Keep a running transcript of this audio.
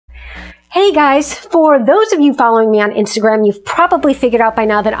Hey guys, for those of you following me on Instagram, you've probably figured out by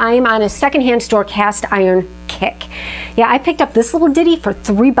now that I am on a secondhand store cast iron kick. Yeah, I picked up this little ditty for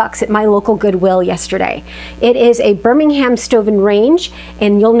 $3 at my local Goodwill yesterday. It is a Birmingham stove and range,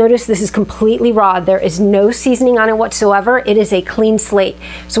 and you'll notice this is completely raw. There is no seasoning on it whatsoever. It is a clean slate.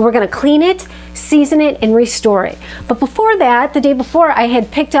 So we're gonna clean it, season it, and restore it. But before that, the day before, I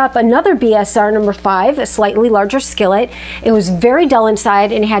had picked up another BSR number 5, a slightly larger skillet. It was very dull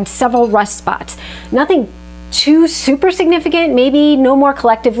inside and had several rust spots. Nothing too super significant, maybe no more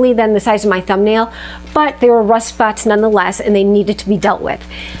collectively than the size of my thumbnail, but there were rust spots nonetheless, and they needed to be dealt with.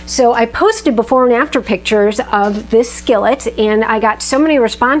 So I posted before and after pictures of this skillet, and I got so many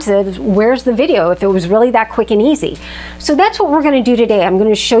responses, where's the video, if it was really that quick and easy. So that's what we're going to do today. I'm going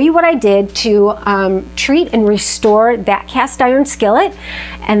to show you what I did to treat and restore that cast iron skillet,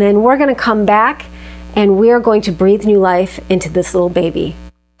 and then we're going to come back and we're going to breathe new life into this little baby.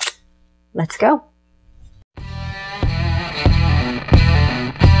 Let's go.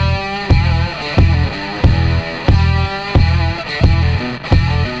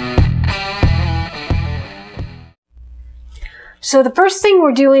 So the first thing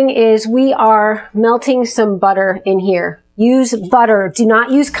we're doing is we are melting some butter in here. Use butter. Do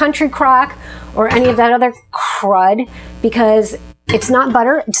not use country crock or any of that other crud, because it's not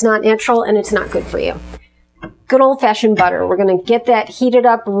butter, it's not natural, and it's not good for you. Good old-fashioned butter. We're going to get that heated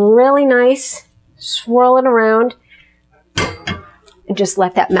up really nice, swirl it around, and just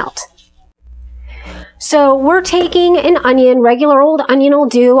let that melt. So we're taking an onion, regular old onion will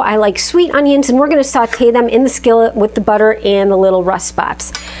do. I like sweet onions, and we're going to saute them in the skillet with the butter and the little rust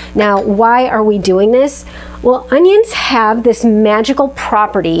spots. Now, why are we doing this? Well, onions have this magical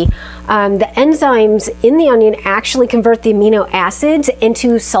property. The enzymes in the onion actually convert the amino acids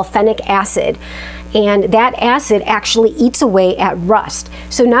into sulfenic acid. And that acid actually eats away at rust.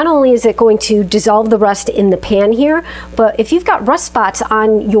 So not only is it going to dissolve the rust in the pan here, but if you've got rust spots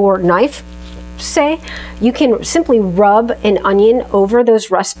on your knife, say, you can simply rub an onion over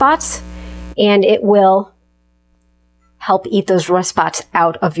those rust spots and it will help eat those rust spots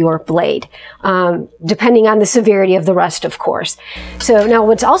out of your blade, depending on the severity of the rust, of course. So now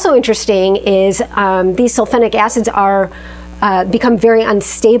what's also interesting is these sulfenic acids are become very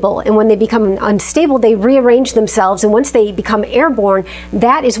unstable, and when they become unstable, they rearrange themselves, and once they become airborne,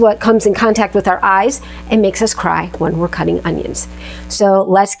 that is what comes in contact with our eyes and makes us cry when we're cutting onions. So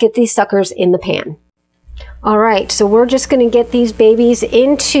let's get these suckers in the pan. All right, so we're just going to get these babies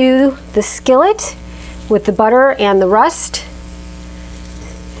into the skillet with the butter and the rust,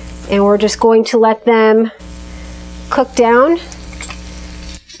 and we're just going to let them cook down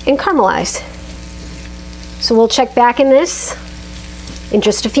and caramelize. So we'll check back in this in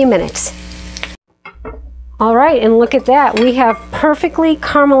just a few minutes. All right, and look at that. We have perfectly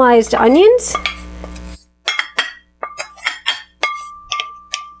caramelized onions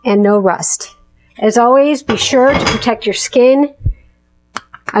and no rust. As always, be sure to protect your skin.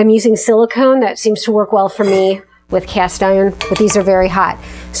 I'm using silicone. That seems to work well for me with cast iron, but these are very hot.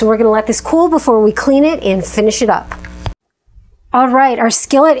 So we're gonna let this cool before we clean it and finish it up. All right, our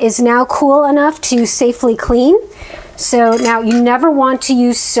skillet is now cool enough to safely clean. So now you never want to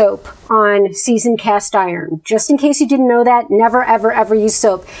use soap on seasoned cast iron. Just in case you didn't know that, never, ever, ever use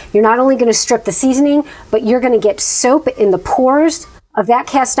soap. You're not only gonna strip the seasoning, but you're gonna get soap in the pores of that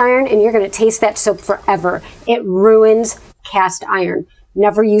cast iron, and you're gonna taste that soap forever. It ruins cast iron.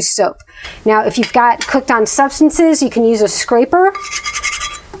 Never use soap. Now, if you've got cooked on substances, you can use a scraper.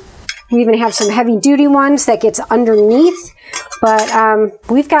 We even have some heavy duty ones that gets underneath. But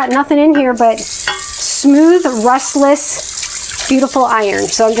we've got nothing in here but smooth, rustless, beautiful iron.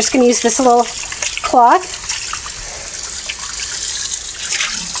 So I'm just going to use this little cloth.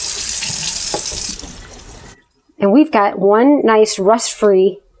 And we've got one nice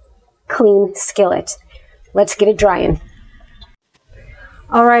rust-free, clean skillet. Let's get it drying.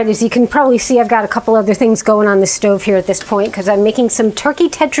 All right, as you can probably see, I've got a couple other things going on the stove here at this point because I'm making some turkey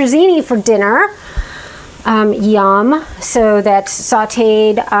tetrazzini for dinner. Yum. So that's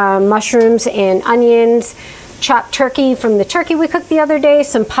sauteed mushrooms and onions, chopped turkey from the turkey we cooked the other day,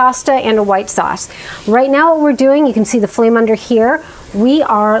 some pasta, and a white sauce. Right now what we're doing, you can see the flame under here, we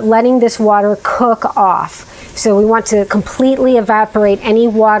are letting this water cook off. So we want to completely evaporate any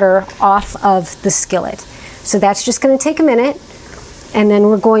water off of the skillet. So that's just going to take a minute. And then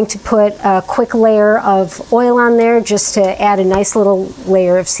we're going to put a quick layer of oil on there just to add a nice little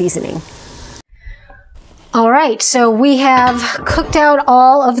layer of seasoning. All right, so we have cooked out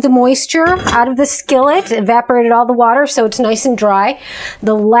all of the moisture out of the skillet, evaporated all the water so it's nice and dry.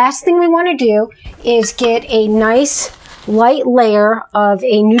 The last thing we want to do is get a nice light layer of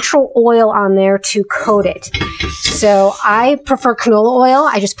a neutral oil on there to coat it. So I prefer canola oil.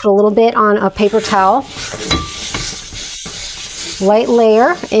 I just put a little bit on a paper towel. Light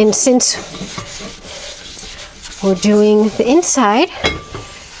layer. And since we're doing the inside,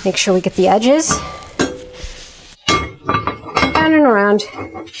 make sure we get the edges down and around.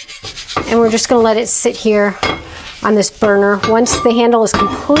 And we're just going to let it sit here on this burner. Once the handle is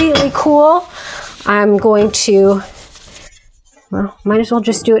completely cool, I'm going to, well, might as well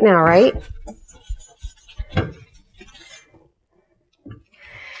just do it now, right?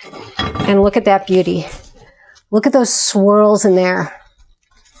 And look at that beauty. Look at those swirls in there.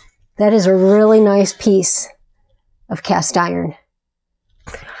 That is a really nice piece of cast iron.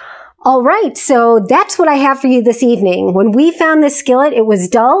 All right, so that's what I have for you this evening. When we found this skillet, it was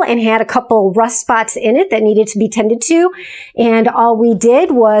dull and had a couple rust spots in it that needed to be tended to. And all we did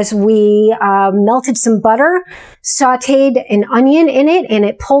was we melted some butter, sauteed an onion in it, and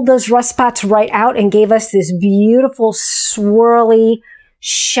it pulled those rust spots right out and gave us this beautiful, swirly,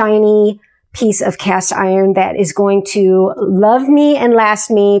 shiny piece of cast iron that is going to love me and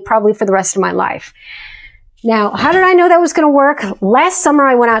last me probably for the rest of my life. Now, how did I know that was going to work? Last summer,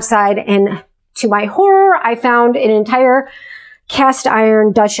 I went outside and to my horror, I found an entire cast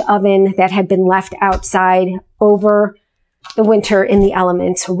iron Dutch oven that had been left outside over the winter in the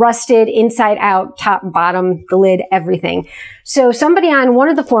elements, rusted inside out, top, bottom, the lid, everything. So somebody on one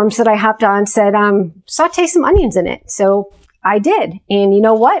of the forums that I hopped on said, saute some onions in it. So I did. And you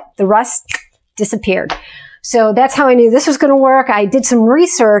know what? The rust disappeared. So that's how I knew this was going to work. I did some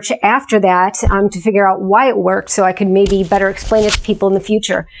research after that to figure out why it worked so I could maybe better explain it to people in the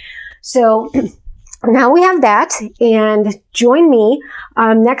future. So now we have that, and join me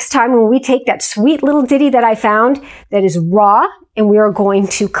next time when we take that sweet little ditty that I found that is raw, and we are going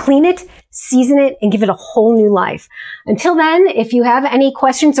to clean it, season it, and give it a whole new life. Until then, if you have any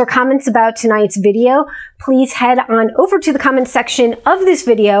questions or comments about tonight's video, please head on over to the comment section of this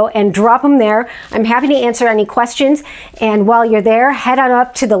video and drop them there. I'm happy to answer any questions. And while you're there, head on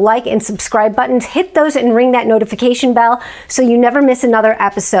up to the like and subscribe buttons, hit those and ring that notification bell so you never miss another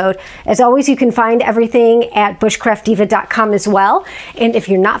episode. As always, you can find everything at bushcraftdiva.com as well. And if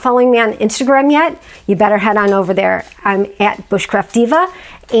you're not following me on Instagram yet, you better head on over there. I'm at Bushcraft Diva,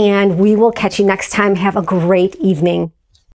 and we will catch you next time. Have a great evening.